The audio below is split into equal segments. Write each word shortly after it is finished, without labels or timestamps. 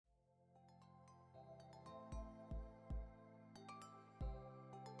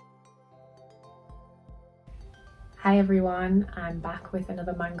Hi everyone, I'm back with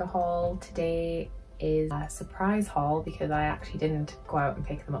another manga haul. Today is a surprise haul because I actually didn't go out and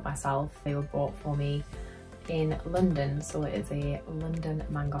pick them up myself. They were bought for me in London, so it is a London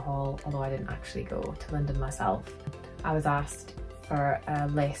manga haul, although I didn't actually go to London myself. I was asked for a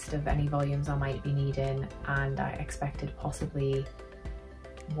list of any volumes I might be needing and I expected possibly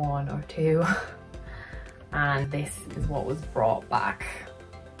one or two and this is what was brought back.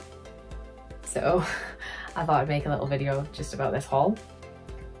 So I thought I'd make a little video just about this haul.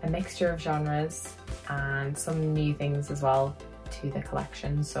 A mixture of genres and some new things as well to the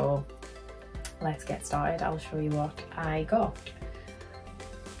collection. So let's get started. I'll show you what I got.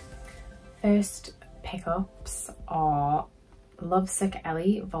 First pickups are Lovesick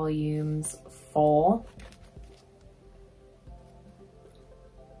Ellie volumes 4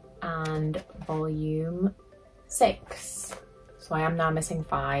 and volume 6. So I am now missing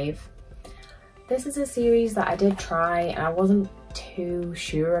 5. This is a series that I did try and I wasn't too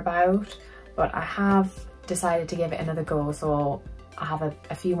sure about, but I have decided to give it another go. So I have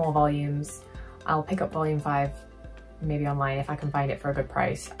a few more volumes. I'll pick up volume 5 maybe online if I can find it for a good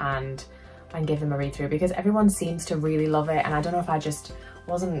price and give them a read through, because everyone seems to really love it and I don't know if I just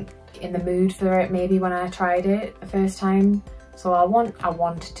wasn't in the mood for it maybe when I tried it the first time. So I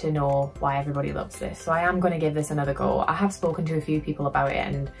want to know why everybody loves this. So I am going to give this another go. I have spoken to a few people about it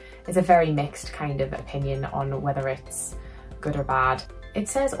and it's a very mixed kind of opinion on whether it's good or bad. It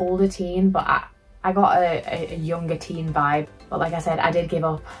says older teen, but I got a younger teen vibe. But like I said, I did give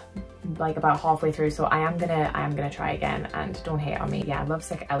up like about halfway through, so I am gonna try again, and don't hate on me. Yeah,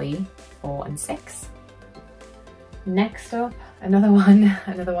 Lovesick Ellie 4 and 6. Next up, another one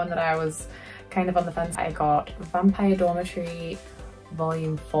that I was kind of on the fence. I got Vampire Dormitory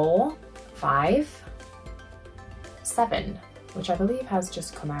volume 4, 5, 7, which I believe has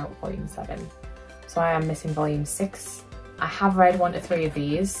just come out, volume 7. So I am missing volume 6. I have read 1 to 3 of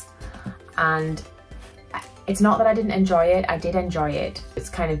these and it's not that I didn't enjoy it, I did enjoy it. It's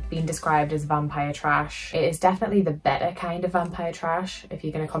kind of been described as vampire trash. It is definitely the better kind of vampire trash if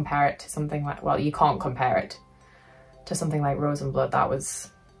you're going to compare it to something like, well, you can't compare it to something like Rose and Blood. That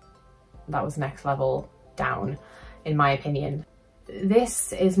was next level down in my opinion.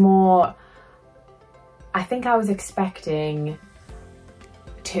 This is more, I think I was expecting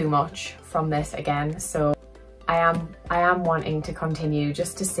too much from this again, so I am wanting to continue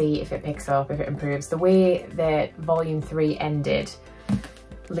just to see if it picks up, if it improves. The way that volume 3 ended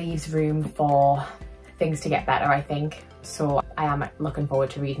leaves room for things to get better, I think. So I am looking forward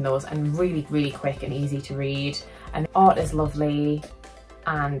to reading those, and really quick and easy to read, and the art is lovely.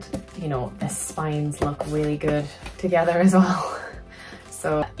 And you know, the spines look really good together as well.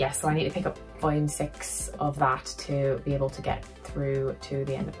 So yeah, so I need to pick up volume 6 of that to be able to get through to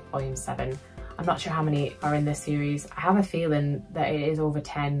the end of volume 7. I'm not sure how many are in this series. I have a feeling that it is over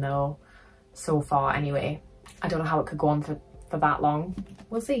 10 though, so far anyway. I don't know how it could go on for that long.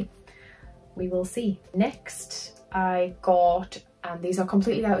 We'll see. We will see. Next I got, and these are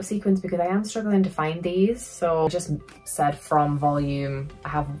completely out of sequence because I am struggling to find these. So I just said from volume, I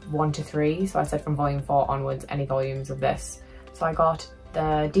have 1 to 3. So I said from volume 4 onwards, any volumes of this. So I got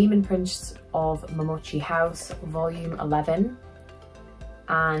the Demon Prince of Momochi House, volume 11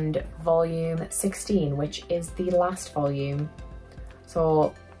 and volume 16, which is the last volume.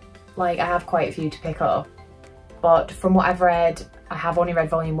 So like I have quite a few to pick up, but from what I've read, I have only read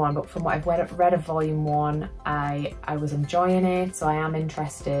volume 1, but from what I've read of volume 1, I was enjoying it, so I am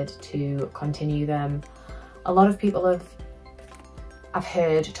interested to continue them. A lot of people I've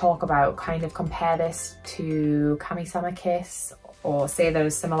heard talk about kind of compare this to Kami-sama Kiss or say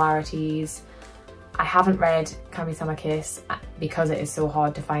there's similarities. I haven't read Kami-sama Kiss because it is so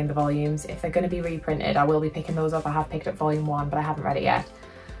hard to find the volumes. If they're going to be reprinted, I will be picking those up. I have picked up volume 1, but I haven't read it yet.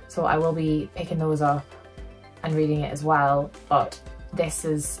 So I will be picking those up and reading it as well, but this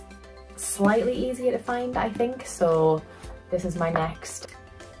is slightly easier to find, I think. So this is my next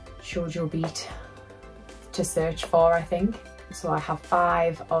shoujo beat to search for, I think. So I have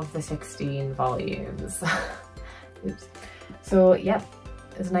 5 of the 16 volumes. Oops. So yep,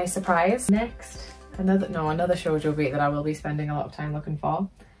 it's a nice surprise. Next, another shoujo beat that I will be spending a lot of time looking for,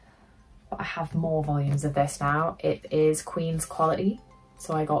 but I have more volumes of this now. It is Queen's Quality.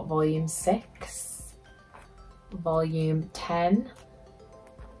 So I got volume 6, volume 10,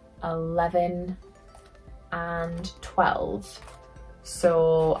 11 and 12.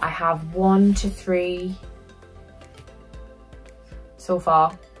 So I have 1 to 3 so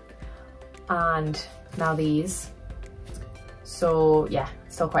far, and now these. So yeah,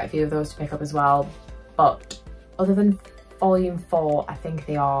 still quite a few of those to pick up as well, but other than volume 4, I think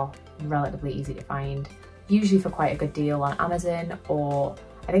they are relatively easy to find. usually for quite a good deal on Amazon, or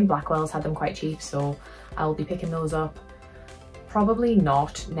I think Blackwell's had them quite cheap, so I'll be picking those up. Probably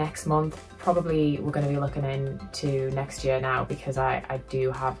not next month, probably we're going to be looking into next year now, because I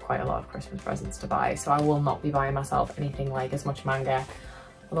do have quite a lot of Christmas presents to buy, so I will not be buying myself anything like as much manga.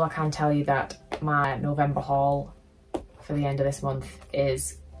 Although I can tell you that my November haul for the end of this month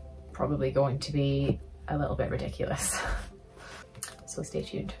is probably going to be a little bit ridiculous. So stay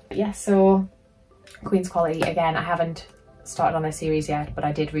tuned. But yeah, so Queen's Quality, again, I haven't started on this series yet, but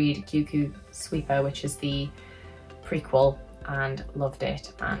I did read Gyuku Sweeper, which is the prequel, and loved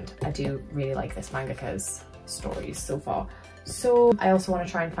it, and I do really like this mangaka's stories so far. So I also want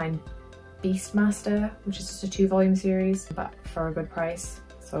to try and find Beastmaster, which is just a 2-volume series, but for a good price,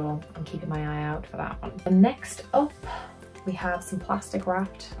 so I'm keeping my eye out for that one. And next up we have some plastic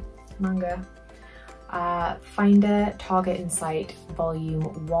wrapped manga. Finder Target Insight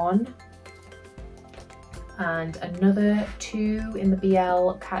Volume 1 and another 2 in the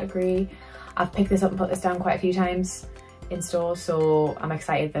BL category. I've picked this up and put this down quite a few times in stores, so I'm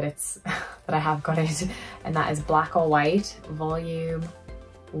excited that it's that I have got it, and that is Black or White Volume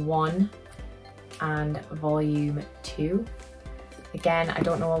 1 and Volume 2. Again, I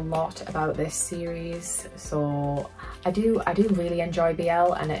don't know a lot about this series, so I do really enjoy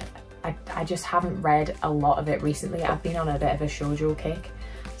BL, and I just haven't read a lot of it recently. I've been on a bit of a shoujo kick,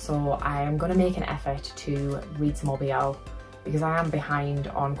 so I am going to make an effort to read some more BL, because I am behind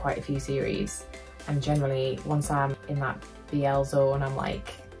on quite a few series, and generally once I'm in that BL zone, I'm like,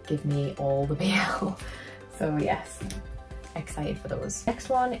 give me all the BL. So yes, excited for those. Next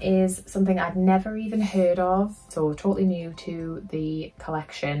one is something I'd never even heard of, so totally new to the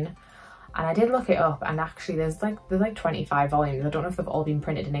collection, and I did look it up, and actually there's like 25 volumes. I don't know if they've all been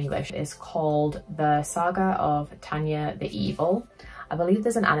printed in English. It's called The Saga of Tanya the Evil. I believe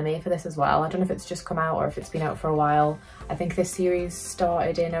there's an anime for this as well. I don't know if it's just come out or if it's been out for a while. I think this series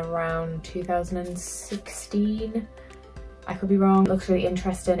started in around 2016. I could be wrong. It looks really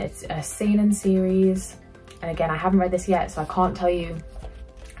interesting. It's a seinen series. And again, I haven't read this yet, so I can't tell you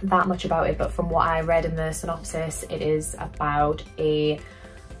that much about it, but from what I read in the synopsis, it is about a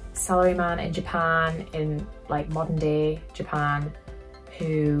salaryman in Japan, in like modern day Japan,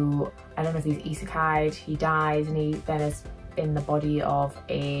 who, I don't know if he's isekai'd, he dies, and he then is in the body of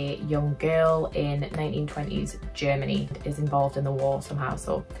a young girl in 1920s Germany, is involved in the war somehow.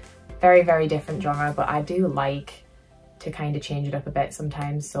 So very, very different genre, but I do like to kind of change it up a bit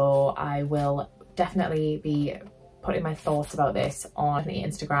sometimes, so I will definitely be putting my thoughts about this on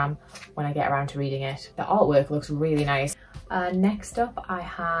Instagram when I get around to reading it. The artwork looks really nice. Next up I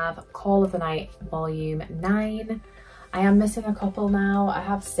have Call of the Night Volume 9. I am missing a couple now. I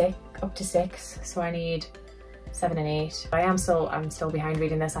have up to 6, so I need 7 and 8. I'm still behind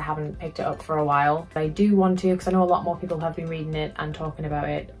reading this. I haven't picked it up for a while. I do want to, because I know a lot more people have been reading it and talking about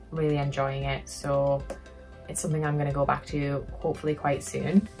it, really enjoying it, so it's something I'm going to go back to hopefully quite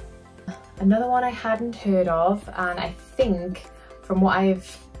soon. Another one I hadn't heard of, and I think from what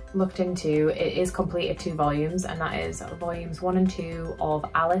I've looked into, it is completed 2 volumes, and that is volumes 1 and 2 of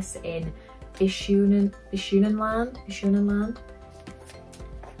Alice in Bishunen Land.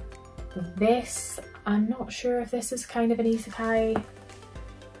 This, I'm not sure if this is kind of an isekai.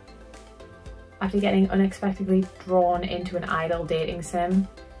 After getting unexpectedly drawn into an idol dating sim,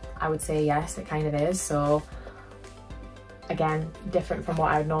 I would say yes, it kind of is. So again, different from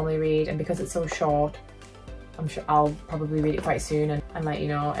what I would normally read, and because it's so short, I'm sure I'll probably read it quite soon and let you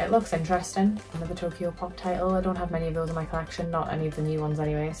know. It looks interesting. Another Tokyo Pop title. I don't have many of those in my collection, not any of the new ones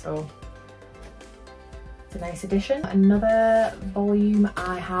anyway, so it's a nice addition. Another volume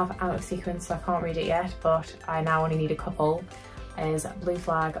I have out of sequence, so I can't read it yet, but I now only need a couple, is Blue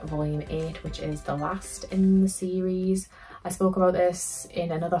Flag Volume 8, which is the last in the series. I spoke about this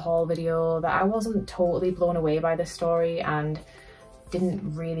in another haul video, that I wasn't totally blown away by this story and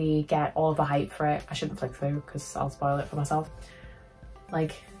didn't really get all of the hype for it. I shouldn't flick through because I'll spoil it for myself.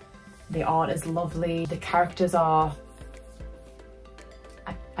 Like, the art is lovely, the characters are...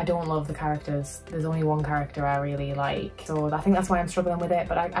 I don't love the characters. There's only one character I really like, so I think that's why I'm struggling with it,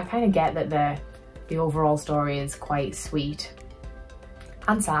 but I kind of get that the overall story is quite sweet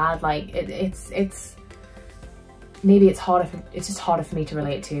and sad. Like, it's maybe it's just harder for me to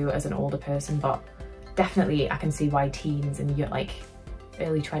relate to as an older person, but definitely I can see why teens and like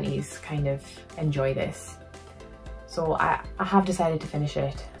early 20s kind of enjoy this. So I have decided to finish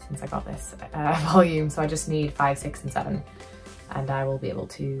it since I got this volume, so I just need 5, 6 and 7 and I will be able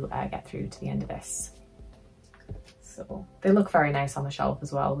to get through to the end of this. So they look very nice on the shelf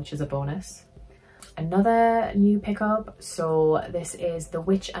as well, which is a bonus. another new pickup. So this is The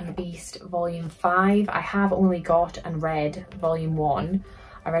Witch and the Beast Volume 5. I have only got and read Volume 1.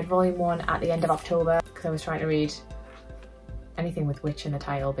 I read Volume 1 at the end of October because I was trying to read anything with witch in the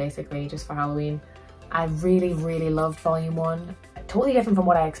title, basically, just for Halloween. I really, really loved Volume 1. Totally different from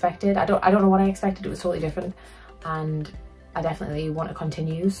what I expected. I don't know what I expected, it was totally different. And I definitely want to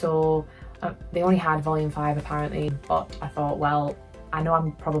continue. So they only had Volume 5 apparently, but I thought, well, I know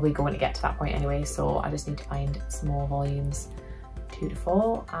I'm probably going to get to that point anyway, so I just need to find some more volumes 2 to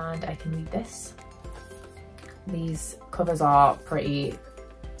 4 and I can read this. These covers are pretty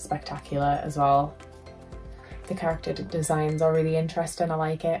spectacular as well. The character designs are really interesting, I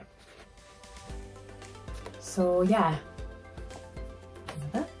like it. So yeah.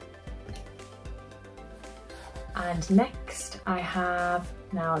 And next I have,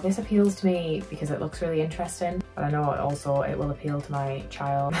 now this appeals to me because it looks really interesting, but I know it will appeal to my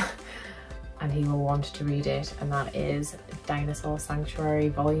child and he will want to read it, and that is Dinosaur Sanctuary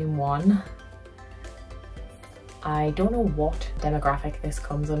Volume 1. I don't know what demographic this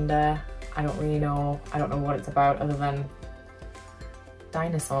comes under. I don't really know. I don't know what it's about other than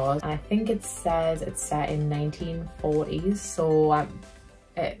dinosaurs. And I think it says it's set in 1940s, so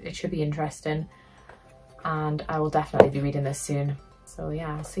it should be interesting. And I will definitely be reading this soon. So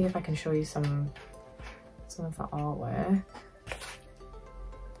yeah, I'll see if I can show you some of the artwork.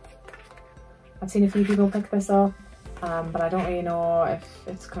 I've seen a few people pick this up, but I don't really know if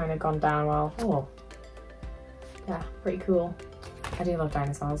it's kind of gone down well. Oh, yeah, pretty cool. I do love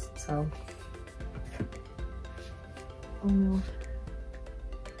dinosaurs, so. Oh.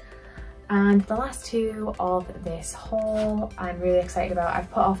 And the last two of this haul I'm really excited about.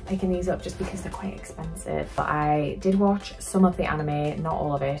 I've put off picking these up just because they're quite expensive, but I did watch some of the anime, not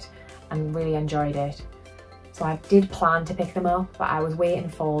all of it, and really enjoyed it. So I did plan to pick them up, but I was waiting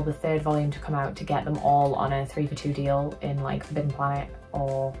for the 3rd volume to come out to get them all on a 3 for 2 deal in like Forbidden Planet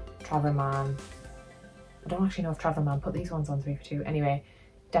or Traveling Man. I don't actually know if Traveling Man put these ones on 3 for 2. Anyway,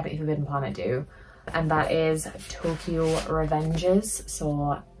 definitely Forbidden Planet do. And that is Tokyo Revengers.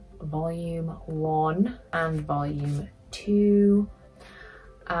 So Volume 1 and Volume 2.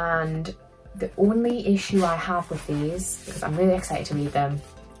 And the only issue I have with these, because I'm really excited to read them,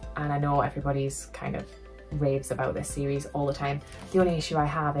 and I know everybody's kind of raves about this series all the time, the only issue I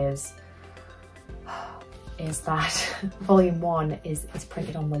have is that Volume 1 is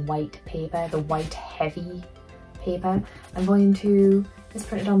printed on the white paper, the white heavy paper, and Volume 2 is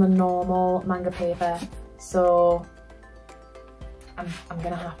printed on the normal manga paper. So I'm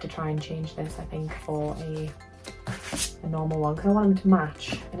gonna have to try and change this, I think, for a normal one, because I want them to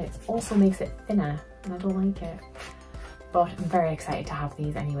match, and it also makes it thinner and I don't like it. But I'm very excited to have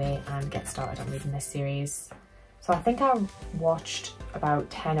these anyway and get started on reading this series. So I think I watched about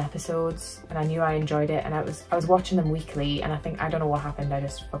 10 episodes and I knew I enjoyed it, and I was watching them weekly, and I don't know what happened, I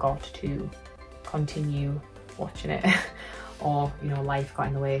just forgot to continue watching it or, you know, life got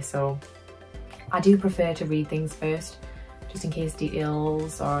in the way. So I do prefer to read things first, just in case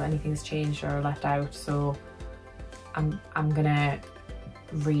details or anything's changed or left out. So I'm gonna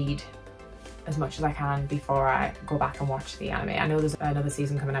read as much as I can before I go back and watch the anime. I know there's another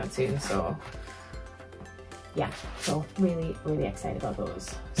season coming out soon, so yeah, so really, really excited about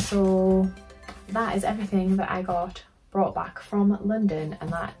those. So that is everything that I got brought back from London, and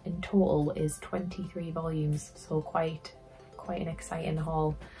that in total is 23 volumes, so quite an exciting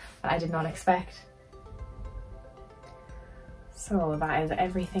haul that I did not expect. So that is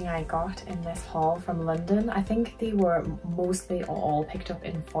everything I got in this haul from London. I think they were mostly all picked up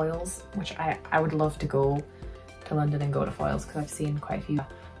in foils, which I would love to go to London and go to foils, because I've seen quite a few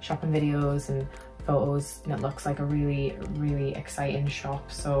shopping videos and photos and it looks like a really, really exciting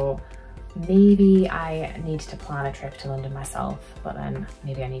shop. So maybe I need to plan a trip to London myself, but then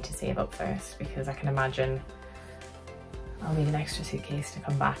maybe I need to save up first, because I can imagine I'll need an extra suitcase to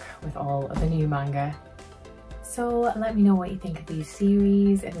come back with all of the new manga. So let me know what you think of these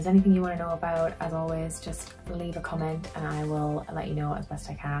series. If there's anything you want to know about, as always, just leave a comment and I will let you know as best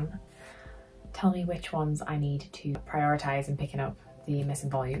I can. Tell me which ones I need to prioritise in picking up the missing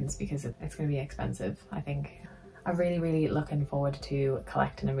volumes, because it's going to be expensive, I think. I'm really, really looking forward to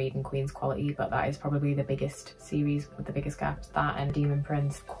collecting and reading Queen's Quality, but that is probably the biggest series with the biggest gaps. That and Demon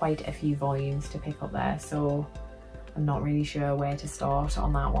Prince, quite a few volumes to pick up there, so I'm not really sure where to start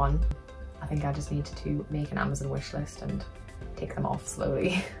on that one. I think I just need to make an Amazon wish list and take them off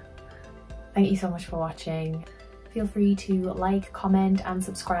slowly. Thank you so much for watching. Feel free to like, comment and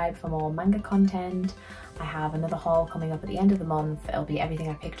subscribe for more manga content. I have another haul coming up at the end of the month. It'll be everything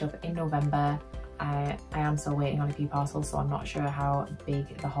I picked up in November, I am still waiting on a few parcels, so I'm not sure how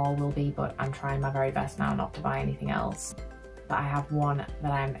big the haul will be, but I'm trying my very best now not to buy anything else. But I have one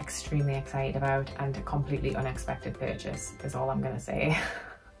that I'm extremely excited about, and a completely unexpected purchase is all I'm gonna say.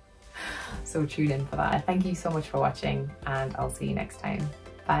 So tune in for that. Thank you so much for watching, and I'll see you next time.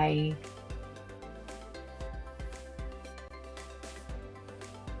 Bye.